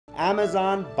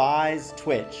Amazon buys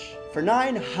Twitch for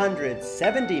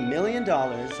 $970 million,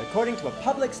 according to a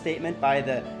public statement by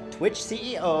the Twitch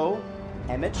CEO,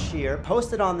 Emmett Shear,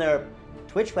 posted on their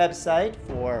Twitch website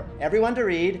for everyone to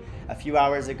read a few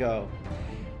hours ago.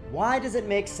 Why does it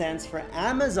make sense for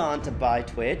Amazon to buy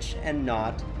Twitch and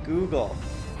not Google?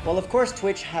 Well, of course,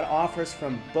 Twitch had offers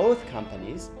from both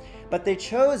companies, but they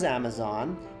chose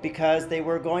Amazon because they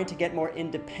were going to get more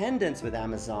independence with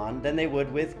Amazon than they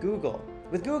would with Google.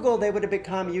 With Google, they would have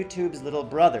become YouTube's little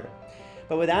brother.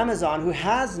 But with Amazon, who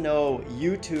has no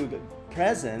YouTube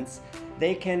presence,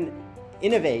 they can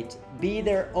innovate, be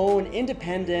their own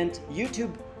independent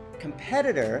YouTube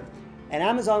competitor, and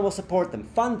Amazon will support them,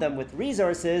 fund them with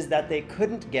resources that they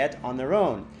couldn't get on their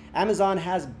own. Amazon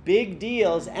has big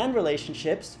deals and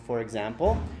relationships, for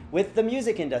example, with the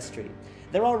music industry.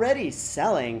 They're already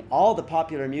selling all the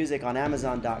popular music on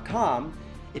Amazon.com.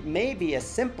 It may be a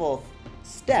simple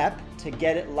step to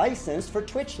get it licensed for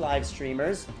Twitch live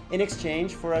streamers in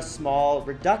exchange for a small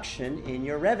reduction in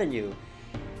your revenue.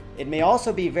 It may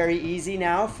also be very easy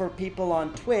now for people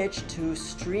on Twitch to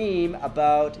stream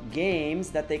about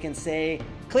games that they can say,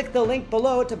 click the link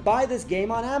below to buy this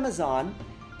game on Amazon,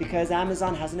 because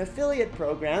Amazon has an affiliate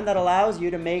program that allows you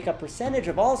to make a percentage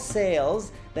of all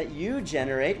sales that you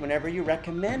generate whenever you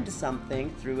recommend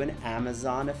something through an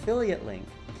Amazon affiliate link.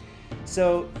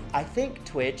 So I think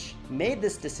Twitch made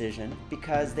this decision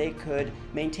because they could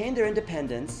maintain their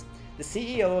independence. The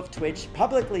CEO of Twitch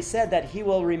publicly said that he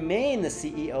will remain the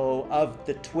CEO of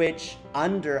the Twitch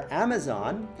under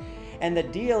Amazon, and the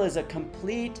deal is a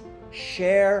complete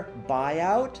share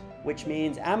buyout, which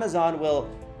means Amazon will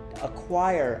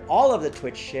acquire all of the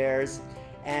Twitch shares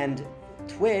and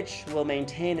Twitch will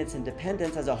maintain its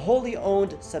independence as a wholly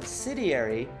owned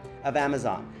subsidiary of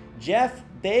Amazon. Jeff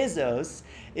Bezos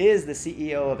is the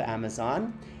CEO of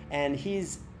Amazon, and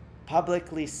he's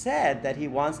publicly said that he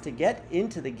wants to get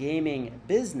into the gaming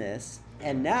business,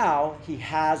 and now he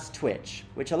has Twitch,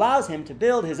 which allows him to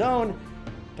build his own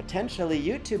potentially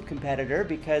YouTube competitor,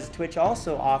 because Twitch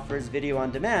also offers video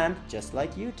on demand just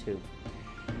like YouTube.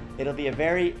 It'll be a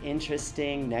very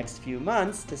interesting next few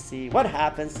months to see what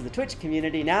happens to the Twitch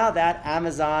community now that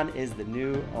Amazon is the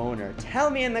new owner.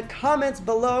 Tell me in the comments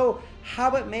below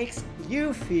how it makes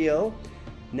you feel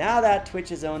now that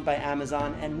Twitch is owned by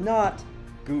Amazon and not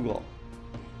Google.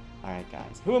 All right,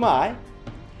 guys, who am I?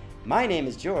 My name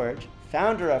is George,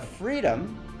 founder of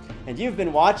Freedom, and you've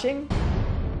been watching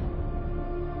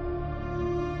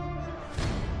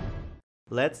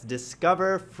Let's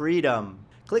Discover Freedom.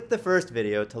 Click the first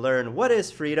video to learn what is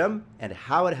freedom and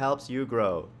how it helps you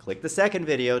grow. Click the second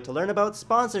video to learn about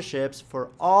sponsorships for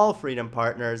all Freedom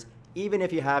partners, even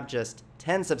if you have just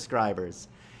 10 subscribers.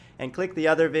 And click the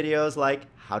other videos like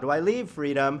How Do I Leave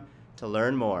Freedom to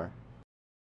learn more.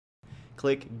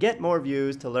 Click Get More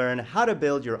Views to learn how to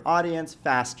build your audience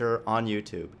faster on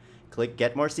YouTube. Click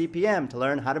Get More CPM to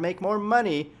learn how to make more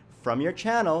money from your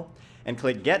channel. And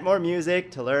click Get More Music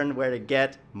to learn where to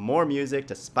get more music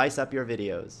to spice up your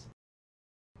videos.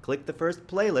 Click the first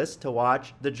playlist to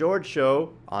watch The George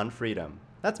Show on Freedom.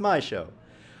 That's my show.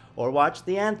 Or watch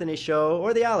The Anthony Show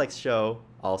or The Alex Show,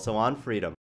 also on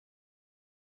Freedom.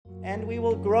 And we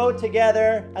will grow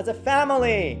together as a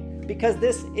family, because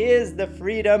this is the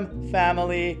Freedom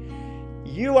family.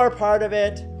 You are part of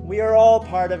it, we are all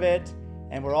part of it,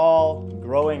 and we're all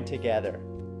growing together.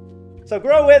 So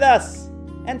grow with us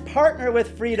and partner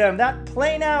with Freedom. That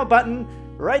Play Now button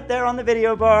right there on the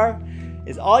video bar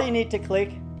is all you need to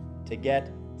click to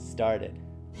get started.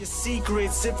 Your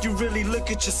secrets, if you really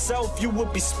look at yourself, you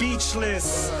would be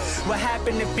speechless. What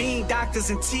happened to being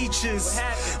doctors and teachers?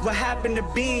 What happened to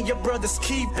being your brother's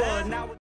keeper? Now